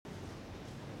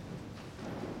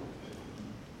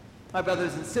My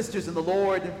brothers and sisters in the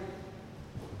Lord,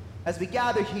 as we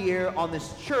gather here on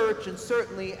this church, and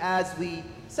certainly as we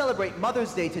celebrate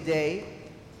Mother's Day today,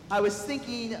 I was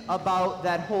thinking about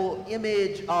that whole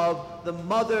image of the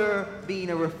mother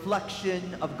being a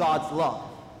reflection of God's love.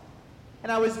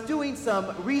 And I was doing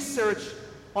some research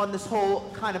on this whole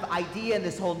kind of idea and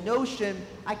this whole notion.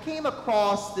 I came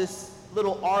across this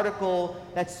little article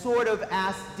that sort of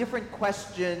asked different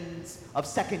questions of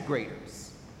second graders.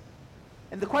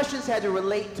 And the questions had to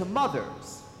relate to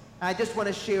mothers. And I just want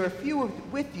to share a few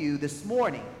with you this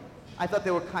morning. I thought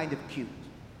they were kind of cute.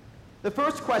 The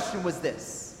first question was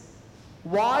this: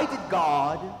 why did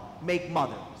God make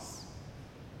mothers?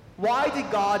 Why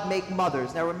did God make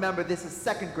mothers? Now remember, this is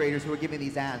second graders who are giving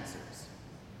these answers.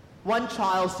 One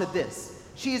child said this: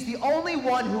 she is the only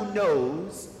one who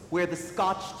knows where the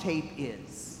Scotch tape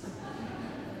is.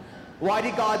 Why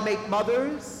did God make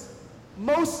mothers?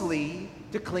 Mostly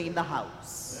to clean the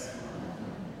house.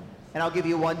 And I'll give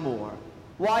you one more.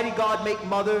 Why did God make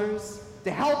mothers?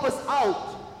 To help us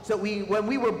out so when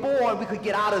we were born, we could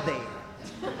get out of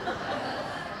there.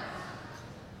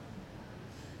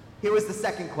 Here was the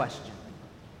second question.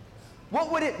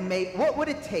 What would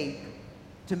it take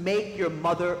to make your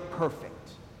mother perfect?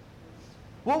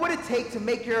 What would it take to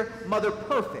make your mother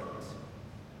perfect?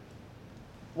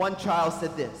 One child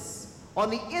said this: on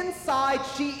the inside,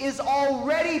 she is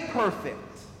already perfect.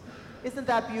 Isn't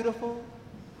that beautiful?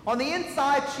 On the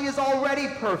inside, she is already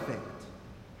perfect.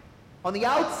 On the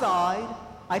outside,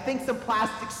 I think some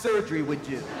plastic surgery would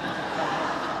do.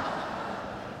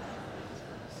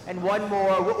 And one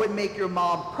more: what would make your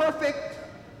mom perfect?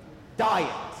 Diet.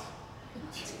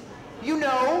 You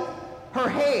know, her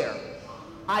hair.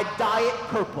 I dye it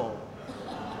purple.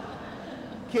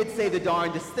 Kids say the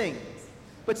darndest things.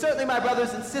 But certainly, my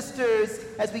brothers and sisters,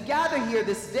 as we gather here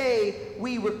this day,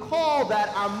 we recall that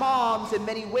our moms in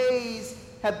many ways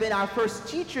have been our first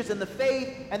teachers in the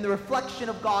faith and the reflection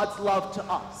of God's love to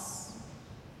us.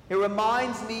 It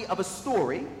reminds me of a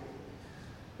story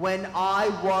when I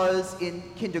was in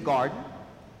kindergarten,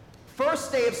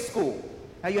 first day of school.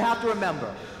 Now you have to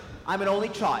remember, I'm an only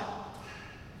child.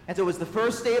 And so it was the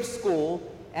first day of school,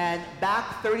 and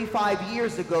back 35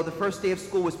 years ago, the first day of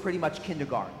school was pretty much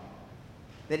kindergarten.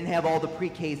 They didn't have all the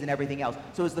pre-Ks and everything else.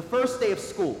 So it was the first day of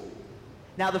school.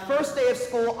 Now the first day of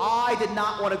school, I did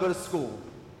not want to go to school.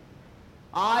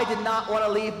 I did not want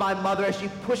to leave my mother as she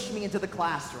pushed me into the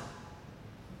classroom.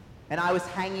 And I was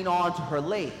hanging on to her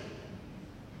leg.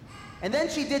 And then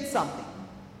she did something.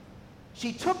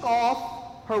 She took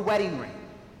off her wedding ring.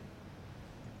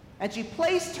 And she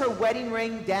placed her wedding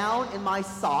ring down in my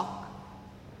sock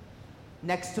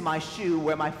next to my shoe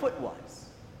where my foot was.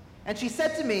 And she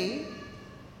said to me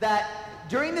that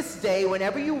during this day,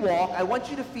 whenever you walk, I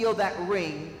want you to feel that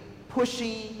ring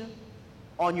pushing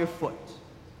on your foot.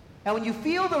 And when you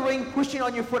feel the ring pushing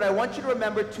on your foot, I want you to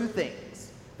remember two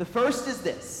things. The first is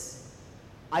this: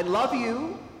 I love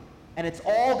you, and it's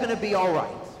all going to be all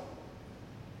right.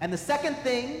 And the second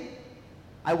thing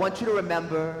I want you to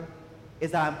remember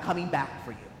is that I'm coming back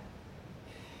for you.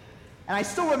 And I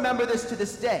still remember this to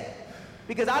this day,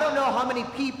 because I don't know how many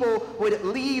people would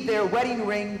leave their wedding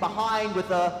ring behind with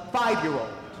a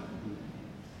 5-year-old.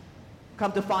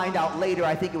 Come to find out later,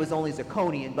 I think it was only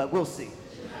zirconian, but we'll see.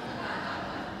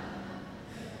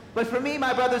 But for me,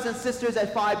 my brothers and sisters,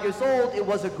 at 5 years old, it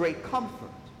was a great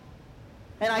comfort.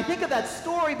 And I think of that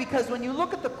story because when you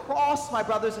look at the cross, my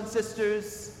brothers and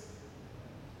sisters,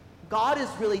 God is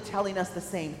really telling us the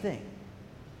same thing.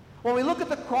 When we look at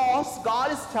the cross, God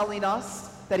is telling us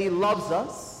that He loves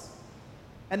us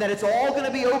and that it's all going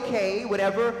to be okay,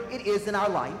 whatever it is in our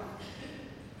life.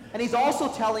 And He's also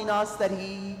telling us that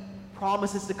He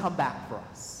promises to come back for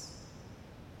us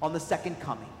on the second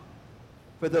coming,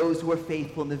 for those who are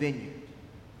faithful in the vineyard.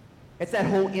 It's that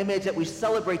whole image that we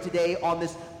celebrate today on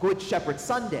this Good Shepherd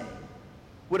Sunday.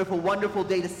 What a wonderful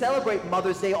day to celebrate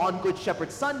Mother's Day on Good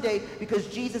Shepherd Sunday, because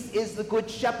Jesus is the Good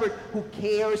Shepherd who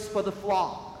cares for the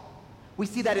flock. We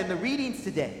see that in the readings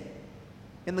today.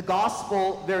 In the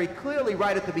gospel, very clearly,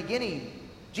 right at the beginning,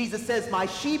 Jesus says, "My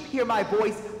sheep hear my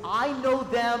voice, I know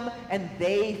them, and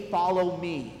they follow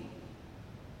me."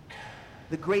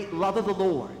 The great love of the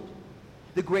Lord,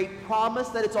 the great promise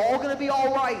that it's all going to be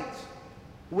all right,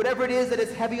 whatever it is that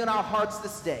is heavy on our hearts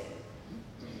this day.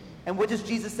 And what does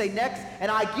Jesus say next?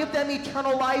 "And I give them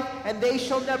eternal life, and they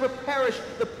shall never perish."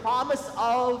 The promise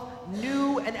of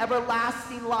new and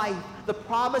everlasting life. The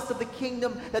promise of the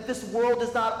kingdom, that this world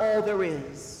is not all there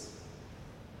is.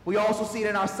 We also see it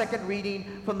in our second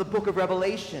reading from the book of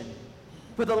Revelation.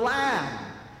 "For the Lamb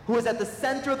who is at the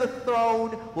center of the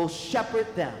throne will shepherd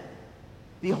them."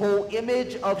 The whole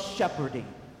image of shepherding.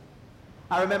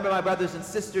 I remember, my brothers and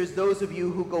sisters, those of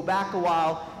you who go back a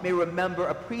while may remember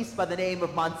a priest by the name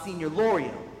of Monsignor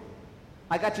Lorio.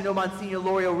 I got to know Monsignor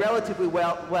Lorio relatively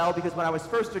well because when I was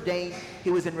first ordained,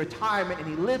 he was in retirement and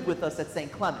he lived with us at St.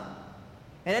 Clement.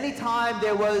 And any time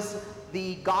there was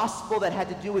the gospel that had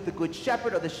to do with the Good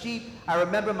Shepherd or the sheep, I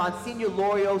remember Monsignor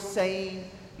Lorio saying,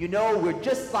 you know, we're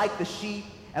just like the sheep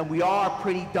and we are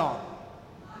pretty dumb.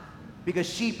 Because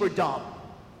sheep are dumb.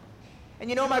 And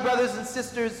you know, my brothers and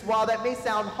sisters, while that may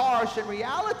sound harsh, in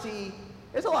reality,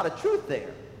 there's a lot of truth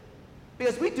there.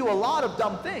 Because we do a lot of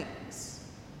dumb things.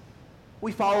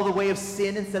 We follow the way of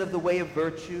sin instead of the way of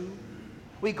virtue.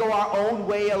 We go our own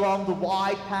way along the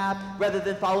wide path rather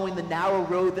than following the narrow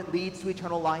road that leads to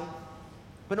eternal life.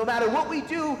 But no matter what we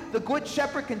do, the Good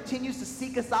Shepherd continues to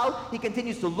seek us out. He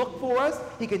continues to look for us.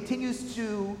 He continues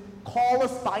to call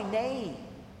us by name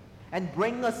and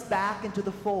bring us back into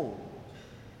the fold.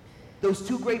 Those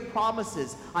two great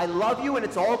promises, I love you and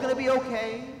it's all going to be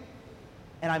okay,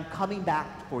 and I'm coming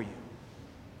back for you.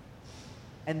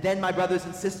 And then, my brothers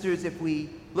and sisters, if we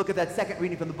look at that second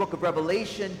reading from the book of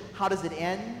Revelation, how does it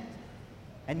end?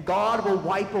 And God will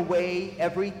wipe away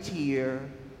every tear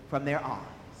from their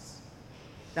eyes.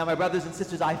 Now, my brothers and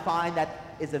sisters, I find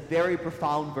that is a very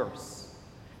profound verse.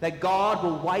 That God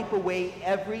will wipe away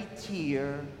every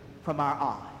tear from our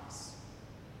eyes.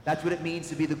 That's what it means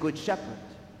to be the Good Shepherd.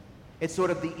 It's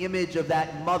sort of the image of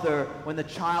that mother when the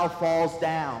child falls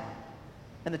down.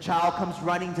 And the child comes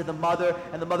running to the mother,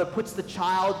 and the mother puts the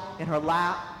child in her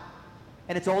lap.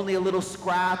 And it's only a little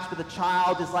scratch, but the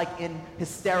child is like in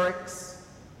hysterics.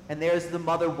 And there's the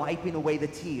mother wiping away the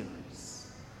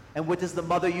tears. And what does the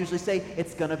mother usually say?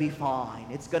 It's going to be fine.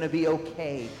 It's going to be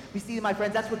okay. You see, my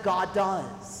friends, that's what God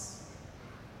does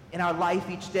in our life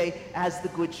each day as the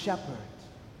Good Shepherd.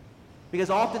 Because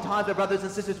oftentimes, my brothers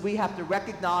and sisters, we have to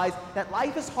recognize that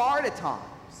life is hard at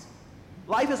times.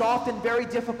 Life is often very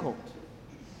difficult.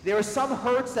 There are some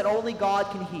hurts that only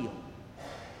God can heal.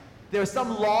 There are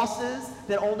some losses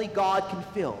that only God can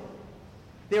fill.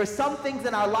 There are some things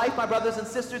in our life, my brothers and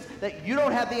sisters, that you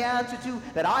don't have the answer to,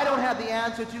 that I don't have the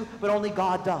answer to, but only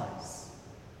God does.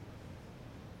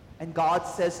 And God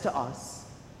says to us,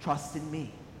 trust in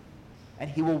me, and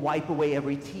he will wipe away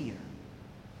every tear.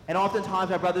 And oftentimes,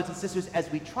 my brothers and sisters,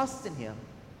 as we trust in him,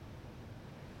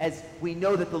 as we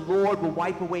know that the Lord will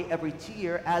wipe away every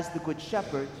tear as the Good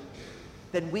Shepherd,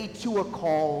 then we too are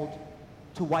called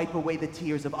to wipe away the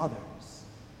tears of others.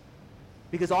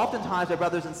 Because oftentimes, my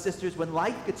brothers and sisters, when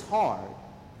life gets hard,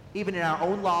 even in our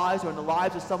own lives or in the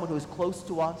lives of someone who is close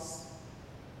to us,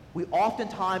 we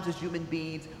oftentimes as human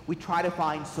beings, we try to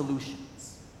find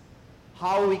solutions.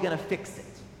 How are we going to fix it?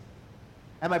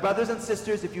 And my brothers and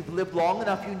sisters, if you've lived long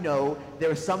enough, you know there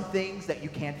are some things that you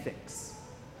can't fix.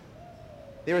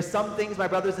 There are some things, my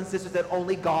brothers and sisters, that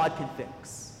only God can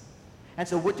fix. And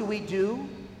so what do?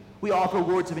 We offer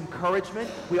words of encouragement,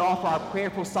 we offer our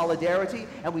prayerful solidarity,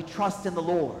 and we trust in the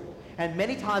Lord. And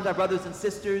many times, my brothers and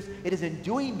sisters, it is in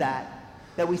doing that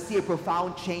that we see a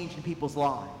profound change in people's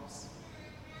lives.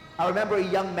 I remember a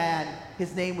young man,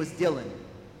 his name was Dylan,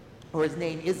 or his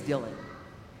name is Dylan.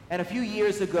 And a few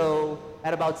years ago,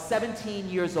 at about 17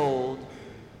 years old,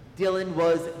 Dylan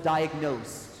was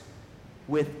diagnosed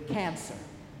with cancer.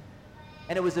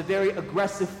 And it was a very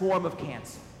aggressive form of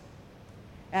cancer.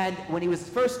 And when he was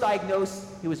first diagnosed,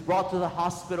 he was brought to the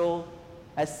hospital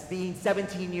as being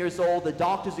 17 years old. The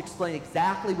doctors explained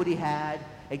exactly what he had,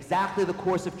 exactly the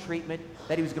course of treatment,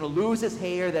 that he was going to lose his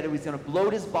hair, that he was going to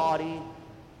bloat his body.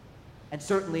 And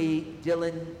certainly,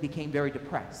 Dylan became very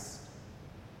depressed.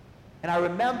 And I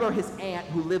remember his aunt,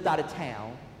 who lived out of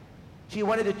town, she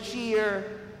wanted to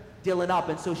cheer Dylan up,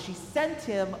 and so she sent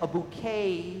him a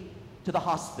bouquet to the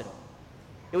hospital.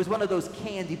 It was one of those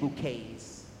candy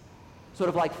bouquets, sort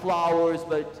of like flowers,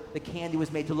 but the candy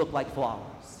was made to look like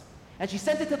flowers. And she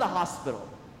sent it to the hospital.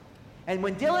 And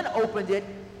when Dylan opened it,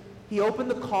 he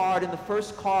opened the card, and the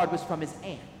first card was from his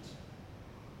aunt.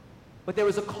 But there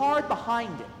was a card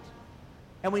behind it.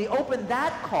 And when he opened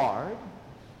that card,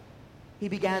 he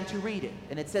began to read it,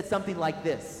 and it said something like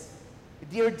this: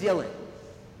 Dear Dylan,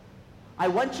 I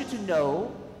want you to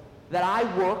know that I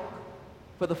work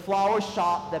for the flower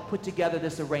shop that put together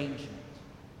this arrangement.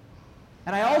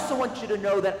 And I also want you to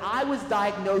know that I was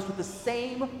diagnosed with the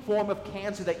same form of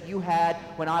cancer that you had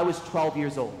when I was 12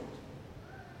 years old.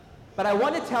 But I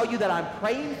want to tell you that I'm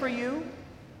praying for you,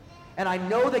 and I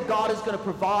know that God is going to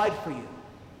provide for you,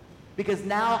 because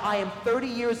now I am 30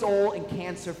 years old and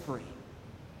cancer-free.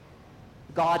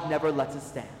 God never lets us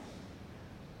down.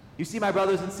 You see, my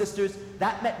brothers and sisters,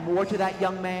 that meant more to that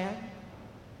young man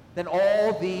than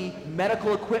all the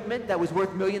medical equipment that was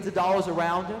worth millions of dollars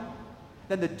around him,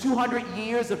 than the 200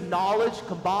 years of knowledge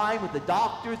combined with the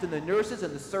doctors and the nurses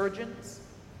and the surgeons.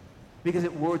 Because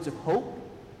it's words of hope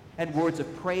and words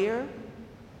of prayer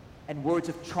and words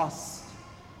of trust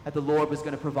that the Lord was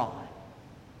going to provide,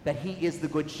 that he is the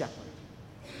good shepherd.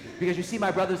 Because you see,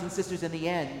 my brothers and sisters, in the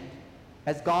end,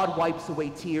 as God wipes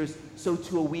away tears, so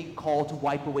too are we called to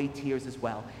wipe away tears as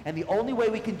well. And the only way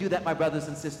we can do that, my brothers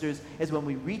and sisters, is when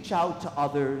we reach out to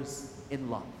others in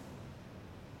love.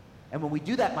 And when we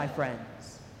do that, my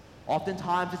friends,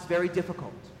 oftentimes it's very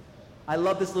difficult. I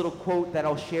love this little quote that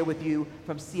I'll share with you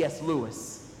from C.S.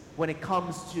 Lewis when it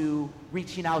comes to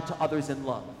reaching out to others in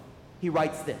love. He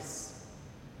writes this: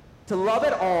 "To love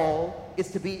at all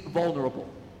is to be vulnerable.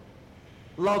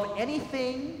 Love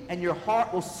anything and your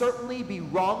heart will certainly be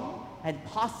wrung and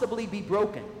possibly be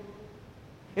broken.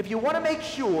 If you want to make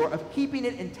sure of keeping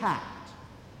it intact,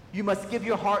 you must give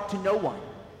your heart to no one.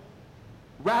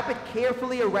 Wrap it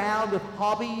carefully around with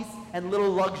hobbies and little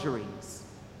luxuries.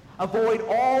 Avoid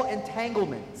all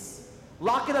entanglements.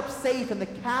 Lock it up safe in the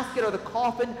casket or the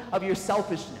coffin of your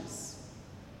selfishness.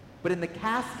 But in the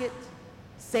casket,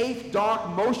 safe, dark,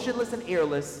 motionless, and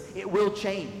airless, it will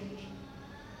change.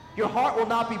 Your heart will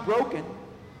not be broken.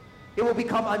 It will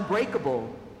become unbreakable,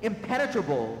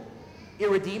 impenetrable,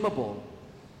 irredeemable.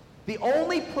 The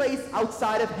only place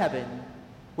outside of heaven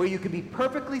where you can be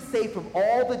perfectly safe from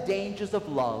all the dangers of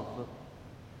love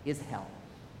is hell."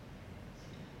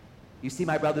 You see,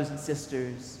 my brothers and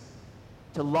sisters,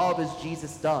 to love as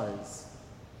Jesus does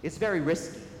is very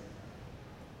risky.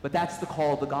 But that's the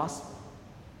call of the gospel,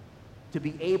 to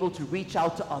be able to reach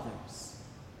out to others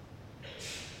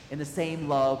in the same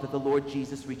love that the Lord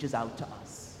Jesus reaches out to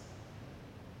us.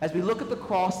 As we look at the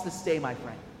cross this day, my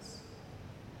friends,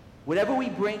 whatever we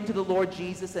bring to the Lord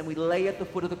Jesus and we lay at the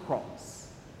foot of the cross,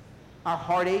 our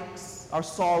heartaches, our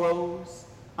sorrows,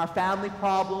 our family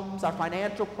problems, our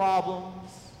financial problems,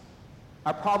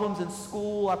 our problems in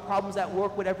school, our problems at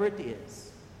work, whatever it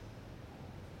is,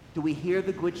 do we hear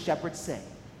the Good Shepherd say,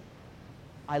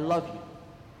 "I love you.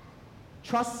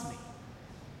 Trust me.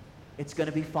 It's going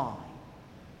to be fine.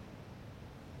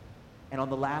 And on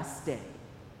the last day,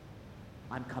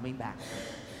 I'm coming back."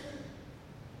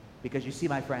 Because you see,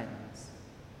 my friends,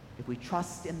 if we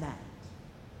trust in that,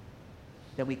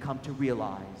 then we come to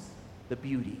realize the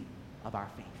beauty of our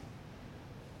faith.